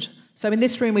 100. So in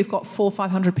this room we've got 400 or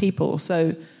 500 people.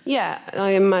 So yeah,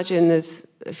 I imagine there's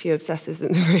a few obsessives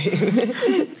in the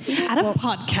room. At a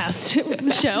podcast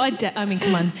show,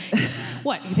 come on.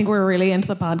 What, you think we're really into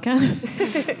the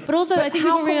podcast? But also, I think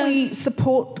how can we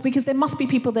support? Because there must be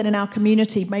people then in our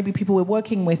community, maybe people we're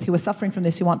working with who are suffering from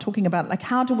this, who aren't talking about it.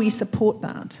 How do we support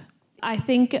that? I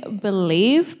think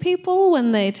believe people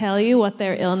when they tell you what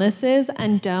their illness is,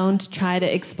 and don't try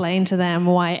to explain to them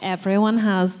why everyone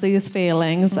has these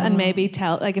feelings, and maybe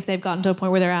tell, if they've gotten to a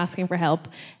point where they're asking for help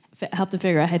them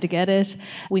figure out how to get it.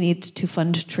 We need to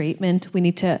fund treatment. We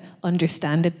need to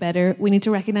understand it better. We need to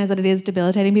recognise that it is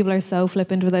debilitating. People are so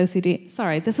flippant with OCD.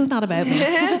 Sorry, this is not about me.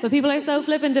 But people are so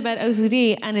flippant about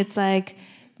OCD, and it's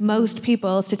most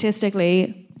people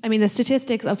statistically... the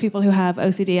statistics of people who have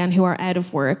OCD and who are out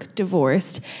of work,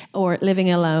 divorced, or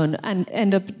living alone and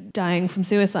end up dying from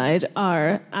suicide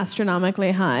are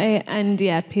astronomically high. And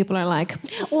yet people are like,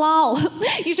 lol,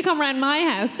 you should come around my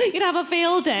house. You'd have a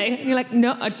field day. And you're like,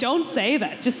 no, don't say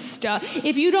that. Just stop.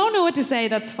 If you don't know what to say,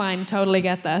 that's fine. Totally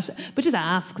get that. But just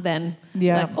ask then.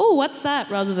 Yeah. Oh, what's that?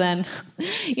 Rather than,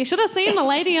 you should have seen the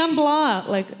lady on blah.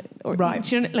 Right.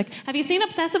 Have you seen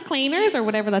Obsessive Cleaners or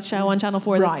whatever that show on Channel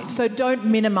 4? Right. So don't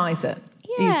minimise it.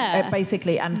 Yeah.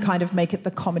 Basically, and kind of make it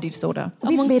the comedy disorder.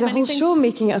 We've made a whole show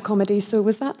making it a comedy, so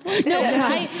was that? No,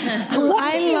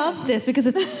 I love this because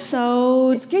it's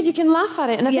so... It's good, you can laugh at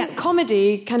it. And I think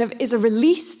comedy kind of is a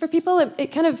release for people.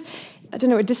 It kind of...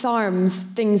 it disarms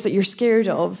things that you're scared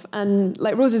of. And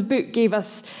Rose's book gave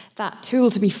us that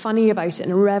tool to be funny about it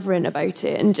and irreverent about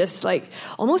it and just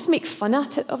almost make fun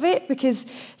of it, because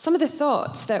some of the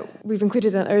thoughts that we've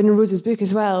included in Rose's book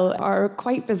as well are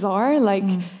quite bizarre,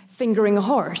 fingering a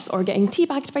horse or getting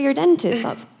teabagged by your dentist.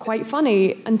 That's quite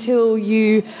funny until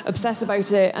you obsess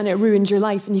about it and it ruins your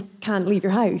life and you can't leave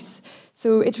your house.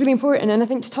 So it's really important, and I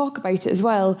think to talk about it as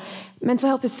well. Mental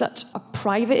health is such a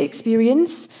private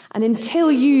experience, and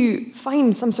until you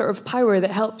find some sort of power that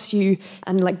helps you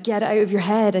and get it out of your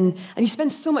head, and you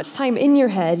spend so much time in your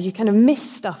head, you kind of miss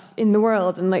stuff in the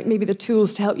world and maybe the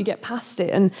tools to help you get past it.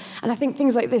 And I think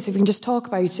things like this, if we can just talk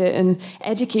about it and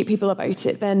educate people about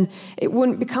it, then it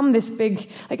wouldn't become this big,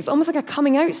 it's almost like a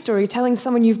coming out story, telling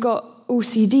someone you've got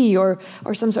OCD or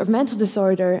some sort of mental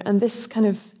disorder, and this kind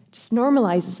of just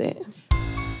normalises it.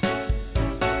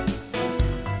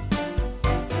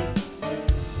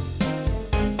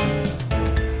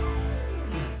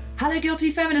 Hello,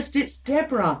 Guilty Feminist, it's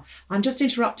Deborah. I'm just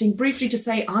interrupting briefly to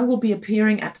say I will be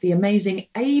appearing at the amazing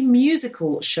A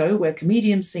Musical show where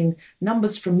comedians sing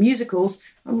numbers from musicals.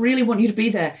 I really want you to be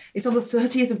there. It's on the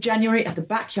 30th of January at the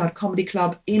Backyard Comedy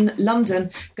Club in London.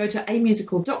 Go to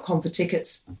amusical.com for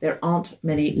tickets. There aren't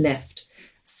many left.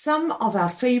 Some of our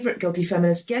favourite Guilty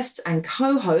Feminist guests and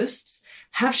co-hosts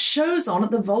have shows on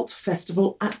at the Vault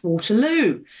Festival at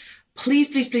Waterloo. Please,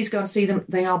 please, please go and see them.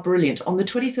 They are brilliant. On the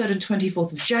 23rd and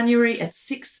 24th of January at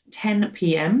 6:10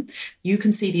 p.m, you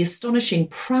can see The Astonishing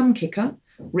Pram Kicker,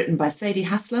 written by Sadie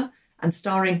Hassler, and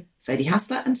starring Sadie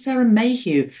Hassler and Sarah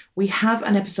Mayhew. We have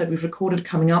an episode we've recorded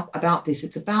coming up about this.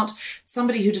 It's about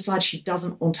somebody who decides she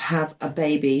doesn't want to have a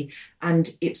baby,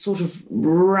 and it sort of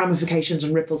ramifications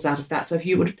and ripples out of that. So if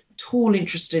you were at all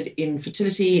interested in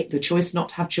fertility, the choice not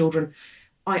to have children,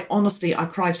 I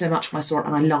cried so much when I saw it,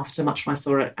 and I laughed so much when I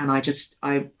saw it, and I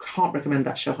can't recommend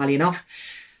that show highly enough.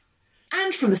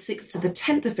 And from the 6th to the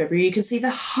 10th of February, you can see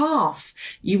The Half.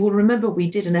 You will remember we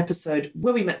did an episode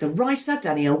where we met the writer,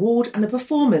 Danielle Ward, and the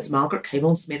performers, Margaret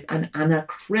Cameron-Smith and Anna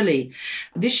Crilly.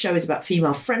 This show is about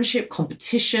female friendship,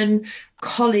 competition,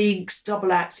 colleagues,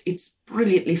 double acts. It's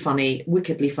brilliantly funny,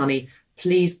 wickedly funny.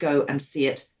 Please go and see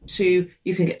it too.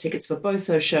 You can get tickets for both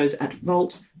those shows at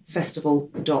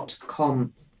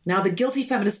vaultfestival.com. Now, the Guilty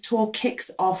Feminist Tour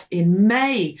kicks off in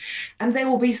May, and there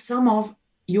will be some of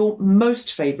your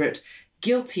most favourite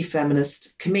guilty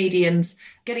feminist comedians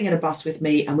getting in a bus with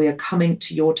me, and we are coming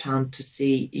to your town to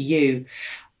see you.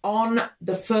 On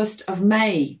the 1st of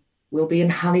May, we'll be in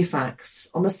Halifax.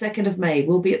 On the 2nd of May,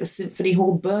 we'll be at the Symphony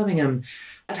Hall, Birmingham.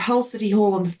 At Hull City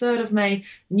Hall on the 3rd of May,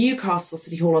 Newcastle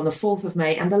City Hall on the 4th of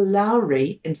May, and the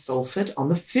Lowry in Salford on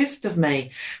the 5th of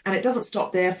May. And it doesn't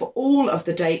stop there. For all of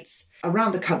the dates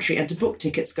around the country and to book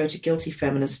tickets, go to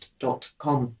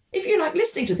guiltyfeminist.com. If you like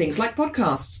listening to things like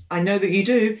podcasts, I know that you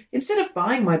do, instead of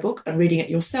buying my book and reading it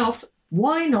yourself,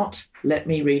 why not let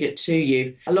me read it to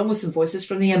you, along with some voices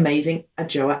from the amazing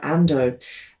Adjoa Ando.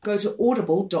 Go to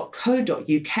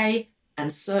audible.co.uk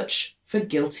and search for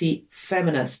Guilty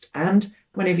Feminist. And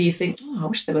whenever you think, I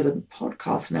wish there was a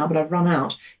podcast now, but I've run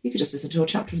out, you could just listen to a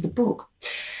chapter of the book.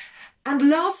 And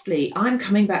lastly, I'm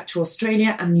coming back to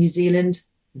Australia and New Zealand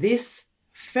this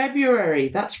February.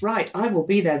 That's right, I will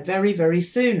be there very, very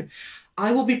soon.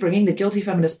 I will be bringing the Guilty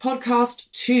Feminist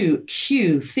podcast to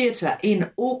Q Theatre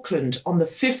in Auckland on the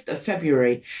 5th of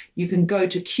February. You can go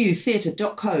to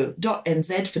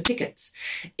qtheatre.co.nz for tickets.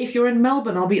 If you're in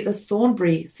Melbourne, I'll be at the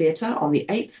Thornbury Theatre on the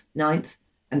 8th, 9th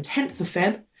and 10th of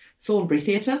Feb,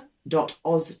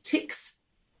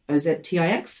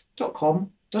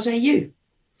 thornburytheatre.oztix.com.au.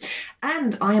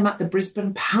 And I am at the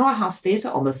Brisbane Powerhouse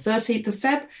Theatre on the 13th of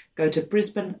Feb. Go to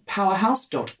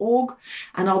brisbanepowerhouse.org.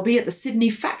 And I'll be at the Sydney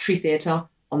Factory Theatre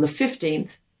on the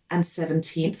 15th and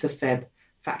 17th of Feb.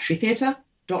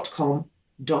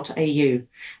 factorytheatre.com.au.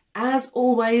 As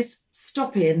always,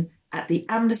 stop in at the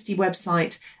Amnesty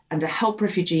website and the Help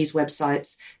Refugees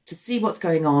websites to see what's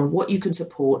going on, what you can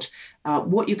support,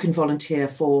 what you can volunteer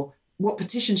for, what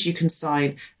petitions you can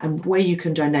sign, and where you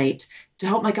can donate to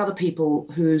help make other people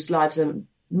whose lives are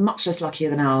much less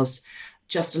luckier than ours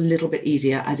just a little bit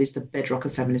easier, as is the bedrock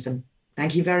of feminism.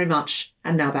 Thank you very much.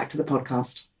 And now back to the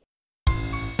podcast.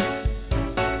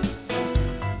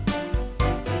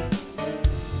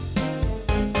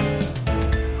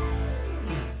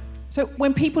 So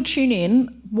when people tune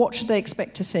in, what should they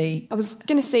expect to see? I was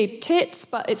going to say tits,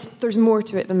 but there's more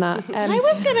to it than that. I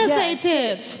was going to say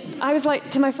tits. I was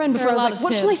like, to my friend before, I was like,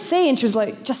 what shall I say? And she was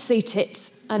like, just say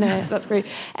tits. And that's great.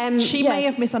 She may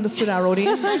have misunderstood our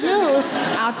audience. I know.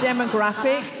 Our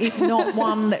demographic is not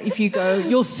one that if you go,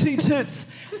 you'll see tits.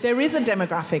 There is a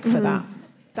demographic for that.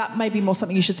 That may be more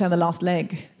something you should say on the last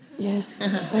leg. Yeah.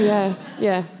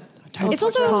 Yeah. It's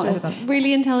also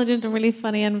really intelligent and really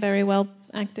funny and very well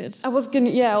acted. I was going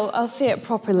to, I'll say it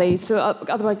properly, so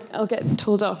otherwise I'll get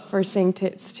told off for saying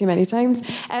tits too many times.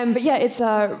 But yeah, it's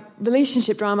a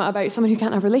relationship drama about someone who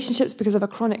can't have relationships because of a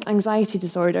chronic anxiety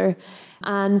disorder.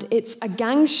 And it's a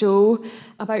gang show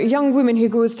about a young woman who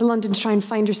goes to London to try and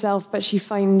find herself, but she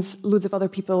finds loads of other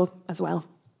people as well.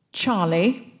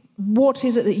 Charlie, what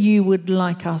is it that you would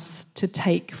like us to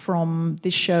take from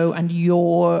this show and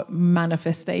your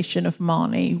manifestation of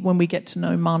Marnie? When we get to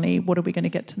know Marnie, what are we going to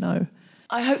get to know?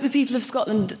 I hope the people of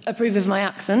Scotland approve of my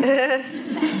accent.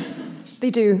 They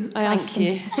do. Thank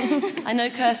you. I know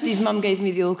Kirstie's mum gave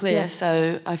me the all clear,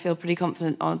 so I feel pretty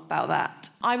confident about that.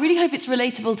 I really hope it's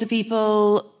relatable to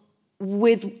people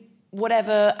with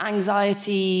whatever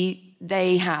anxiety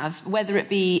they have, whether it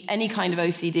be any kind of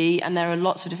OCD, and there are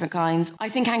lots of different kinds. I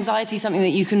think anxiety is something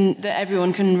that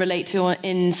everyone can relate to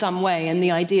in some way, and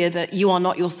the idea that you are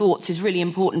not your thoughts is really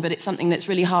important, but it's something that's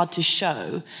really hard to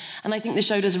show. And I think the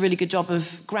show does a really good job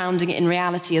of grounding it in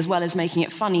reality as well as making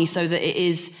it funny so that it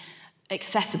is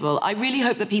accessible. I really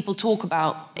hope that people talk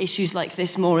about issues like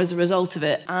this more as a result of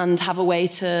it and have a way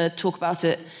to talk about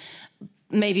it,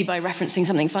 maybe by referencing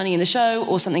something funny in the show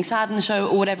or something sad in the show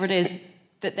or whatever it is,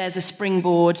 that there's a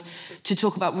springboard to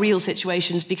talk about real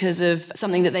situations because of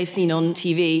something that they've seen on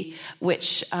TV,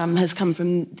 which has come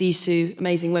from these two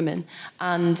amazing women.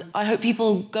 And I hope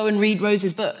people go and read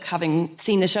Rose's book, having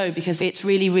seen the show, because it's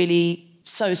really, really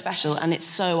so special and it's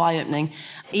so eye-opening.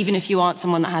 Even if you aren't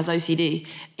someone that has OCD,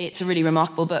 it's a really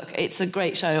remarkable book. It's a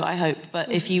great show, I hope.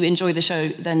 But if you enjoy the show,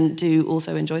 then do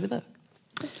also enjoy the book.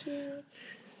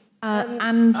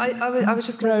 And I was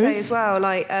just going to say as well,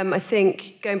 I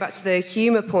think going back to the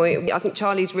humour point, I think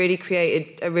Charlie's really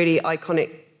created a really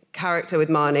iconic character with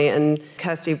Marnie and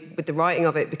Kirstie with the writing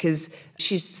of it, because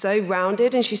she's so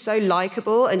rounded and she's so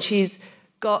likeable, and she's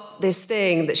got this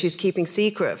thing that she's keeping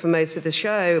secret for most of the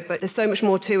show, but there's so much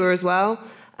more to her as well.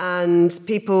 And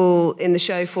people in the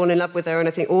show fall in love with her, and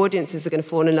I think audiences are going to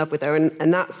fall in love with her.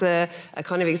 And that's a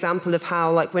kind of example of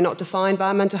how, we're not defined by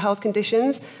our mental health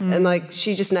conditions. And,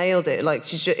 she just nailed it.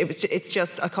 It's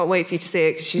just, I can't wait for you to see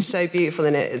it, because she's so beautiful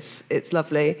in it. It's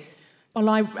lovely. Well,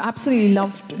 I absolutely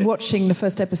loved watching the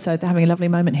first episode. They're having a lovely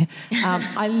moment here.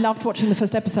 I loved watching the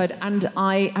first episode, and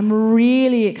I am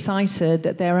really excited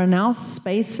that there are now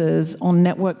spaces on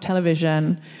network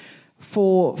television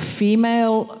for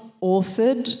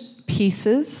female-authored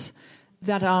pieces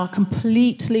that are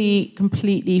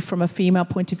completely from a female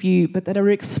point of view, but that are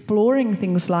exploring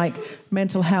things like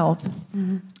mental health,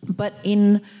 but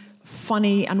in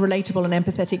funny and relatable and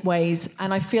empathetic ways.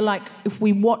 And I feel like if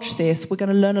we watch this, we're going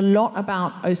to learn a lot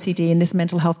about OCD and this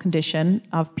mental health condition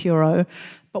of Puro,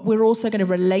 but we're also going to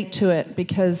relate to it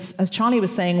because, as Charlie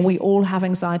was saying, we all have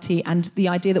anxiety, and the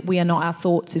idea that we are not our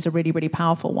thoughts is a really, really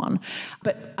powerful one.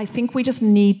 But I think we just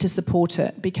need to support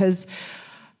it, because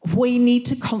we need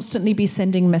to constantly be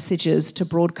sending messages to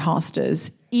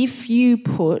broadcasters. If you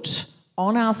put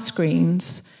on our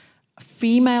screens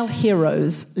female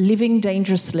heroes living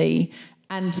dangerously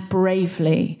and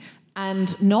bravely,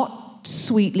 and not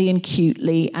sweetly and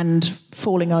cutely and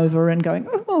falling over and going,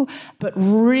 oh, but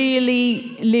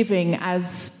really living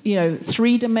as,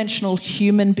 three-dimensional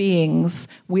human beings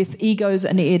with egos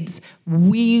and ids,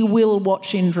 we will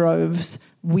watch in droves.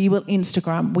 We will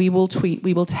Instagram, we will tweet,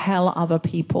 we will tell other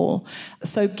people.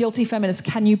 So Guilty Feminists,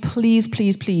 can you please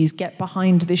get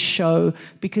behind this show,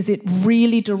 because it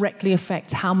really directly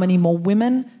affects how many more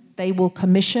women they will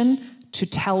commission to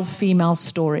tell female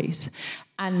stories.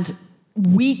 And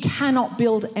we cannot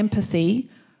build empathy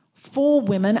for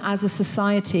women as a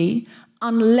society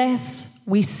unless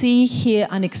we see, hear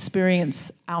and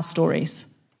experience our stories.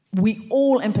 We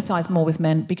all empathise more with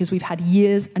men because we've had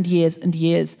years and years and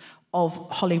years of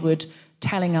Hollywood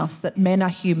telling us that men are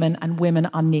human and women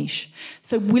are niche.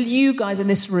 So will you guys in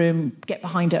this room get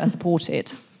behind it and support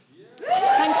it?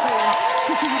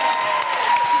 Thank you.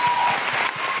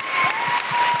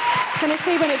 Can I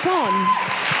say when it's on?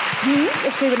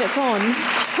 Let's say when it's on.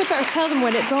 We better tell them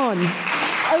when it's on.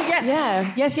 Oh, yes.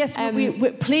 Yeah. Yes.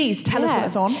 Please tell us when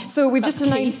it's on. So we've just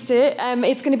announced it.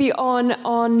 It's going to be on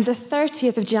the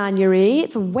 30th of January.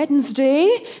 It's a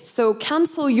Wednesday. So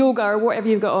cancel yoga or whatever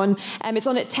you've got on. It's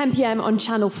on at 10 p.m. on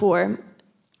Channel 4.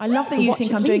 I love that you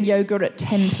think I'm doing yoga at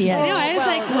 10 p.m. I know, I was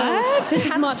like, what? This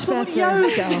is much better.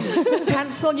 Yoga.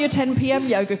 Cancel your 10 p.m.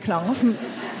 yoga class,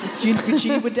 which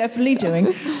you were definitely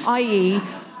doing, i.e.,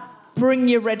 bring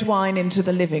your red wine into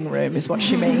the living room is what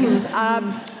she means.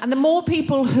 And the more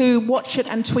people who watch it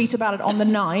and tweet about it on the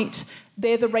night,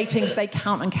 they're the ratings they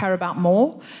count and care about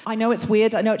more. I know it's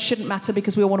weird. I know it shouldn't matter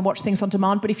because we all want to watch things on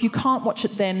demand. But if you can't watch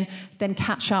it then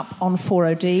catch up on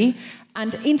 4OD.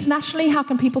 And internationally, how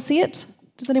can people see it?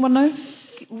 Does anyone know?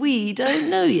 We don't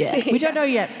know yet. We don't know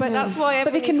yet, but that's why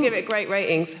everyone can give it great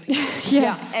ratings.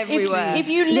 Everywhere. If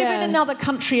you live in another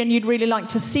country and you'd really like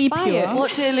to see Pure,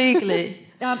 watch it illegally.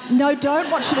 No, don't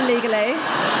watch it illegally.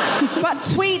 But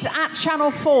tweet at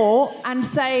Channel 4 and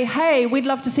say, hey, we'd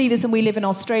love to see this and we live in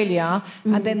Australia.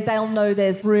 And then they'll know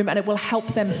there's room and it will help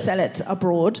them sell it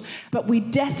abroad. But we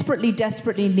desperately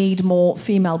need more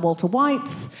female Walter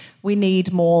Whites. We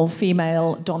need more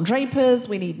female Don Drapers.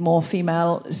 We need more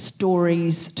female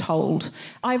stories told.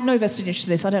 I have no vested interest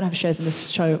in this. I don't have shares in this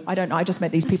show. I don't know. I just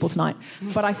met these people tonight.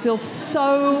 But I feel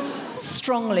so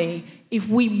strongly, if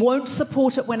we won't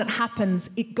support it when it happens,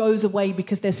 it goes away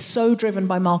because they're so driven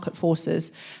by market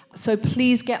forces. So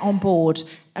please get on board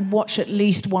and watch at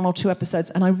least 1 or 2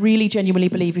 episodes. And I really genuinely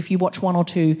believe if you watch 1 or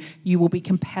 2, you will be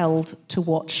compelled to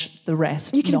watch the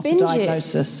rest. You can not binge a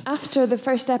diagnosis. It. After the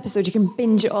first episode, you can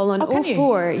binge it all on all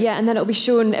 4. Yeah, and then it'll be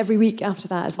shown every week after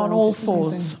that as well. On all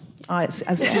 4s.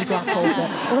 As Hugh Grant calls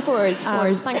it. All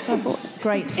 4s. Thanks, Channel 4.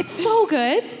 Great. It's so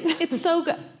good. It's so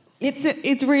good.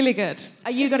 It's really good.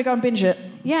 Are you going to go and binge it?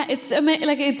 Yeah,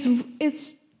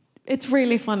 it's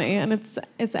really funny and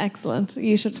it's excellent.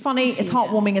 You should. It's funny, it's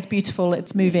heartwarming, it's beautiful,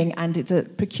 it's moving, and it's a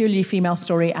peculiarly female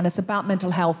story, and it's about mental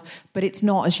health, but it's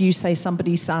not, as you say,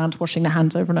 somebody sad washing their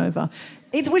hands over and over.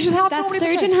 Which is how it's that normally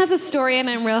surgeon portrayed. has a story, and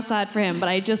I'm real sad for him. But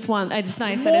I just nice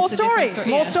that More it's a different stories, story.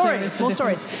 more Yeah, stories, more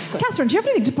stories. Catherine, do you have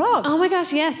anything to plug? Oh my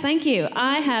gosh, yes, thank you.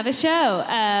 I have a show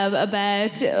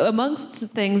about, amongst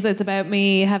things, it's about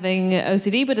me having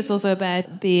OCD, but it's also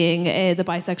about being the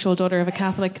bisexual daughter of a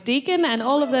Catholic deacon, and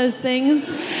all of those things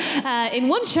in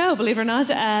one show, believe it or not,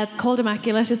 called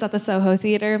Immaculate. It's at the Soho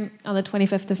Theatre on the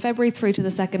 25th of February through to the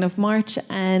 2nd of March,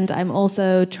 and I'm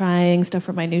also trying stuff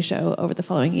for my new show over the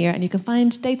following year, and you can find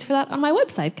dates for that on my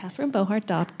website,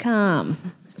 catherinebohart.com.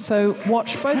 So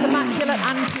watch both Immaculate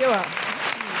and Pure.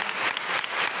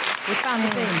 We found the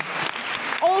theme.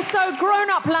 Also, Grown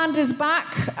Up Land is back,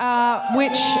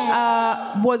 which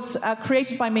was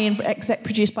created by me and exec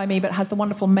produced by me, but has the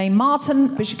wonderful Mae Martin,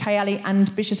 Bisha Kayali, and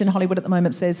Bisha's in Hollywood at the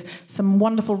moment. So there's some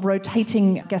wonderful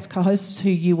rotating guest co-hosts who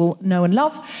you will know and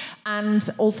love. And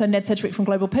also Ned Sedgwick from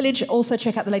Global Pillage. Also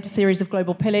check out the latest series of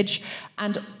Global Pillage.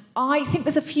 And I think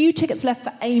there's a few tickets left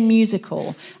for A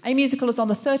Musical. A Musical is on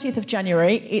the 30th of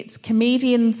January. It's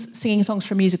comedians singing songs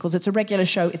from musicals. It's a regular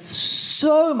show. It's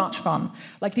so much fun.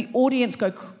 Like, the audience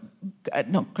go,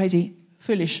 not crazy,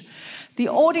 foolish. The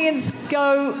audience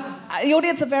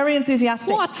are very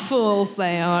enthusiastic. What fools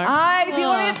they are. The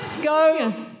audience go...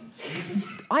 Yeah.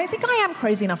 I think I am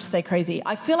crazy enough to say crazy.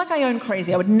 I feel like I own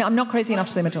crazy. I'm not crazy enough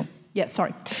to say them at all. Yeah,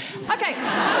 sorry. Okay.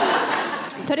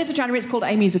 30th of January, it's called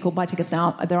A Musical. Buy tickets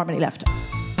now. There aren't many left.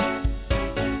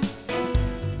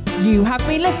 You have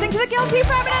been listening to The Guilty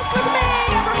Feminist with me,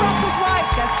 Emma Francis White,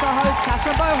 guest co-host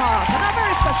Catherine Bohart, and our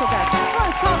very special guests,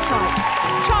 Rose Cartwright,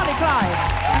 Charly Clive,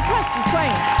 and Kirstie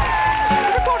Swain.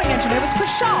 The recording engineer was Chris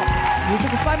Sharp.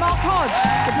 Music was by Mark Hodge.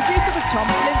 The producer was Tom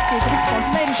Slinsky for The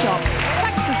Spontaneity Shop.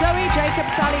 Thanks to Zoe, Jacob,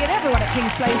 Sally, and everyone at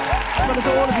King's Place, as well as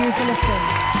all of you for listening.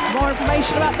 For more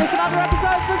information about this and other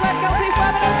episodes, visit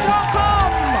guiltyfeminist.com.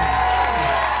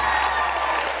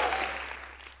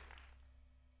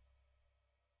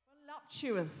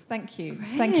 Voluptuous, thank you.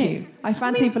 Great. Thank you. I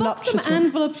fancy voluptuous.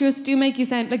 And voluptuous do make you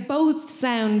sound like, both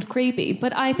sound creepy,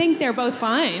 but I think they're both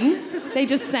fine. They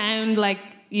just sound like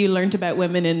you learnt about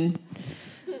women in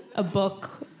a book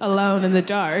alone in the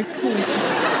dark, which is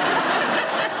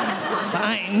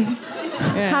fine.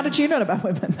 Yeah. How did you know about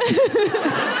women?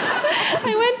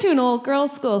 I went to an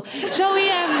all-girls school. Shall we...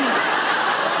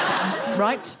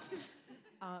 Right.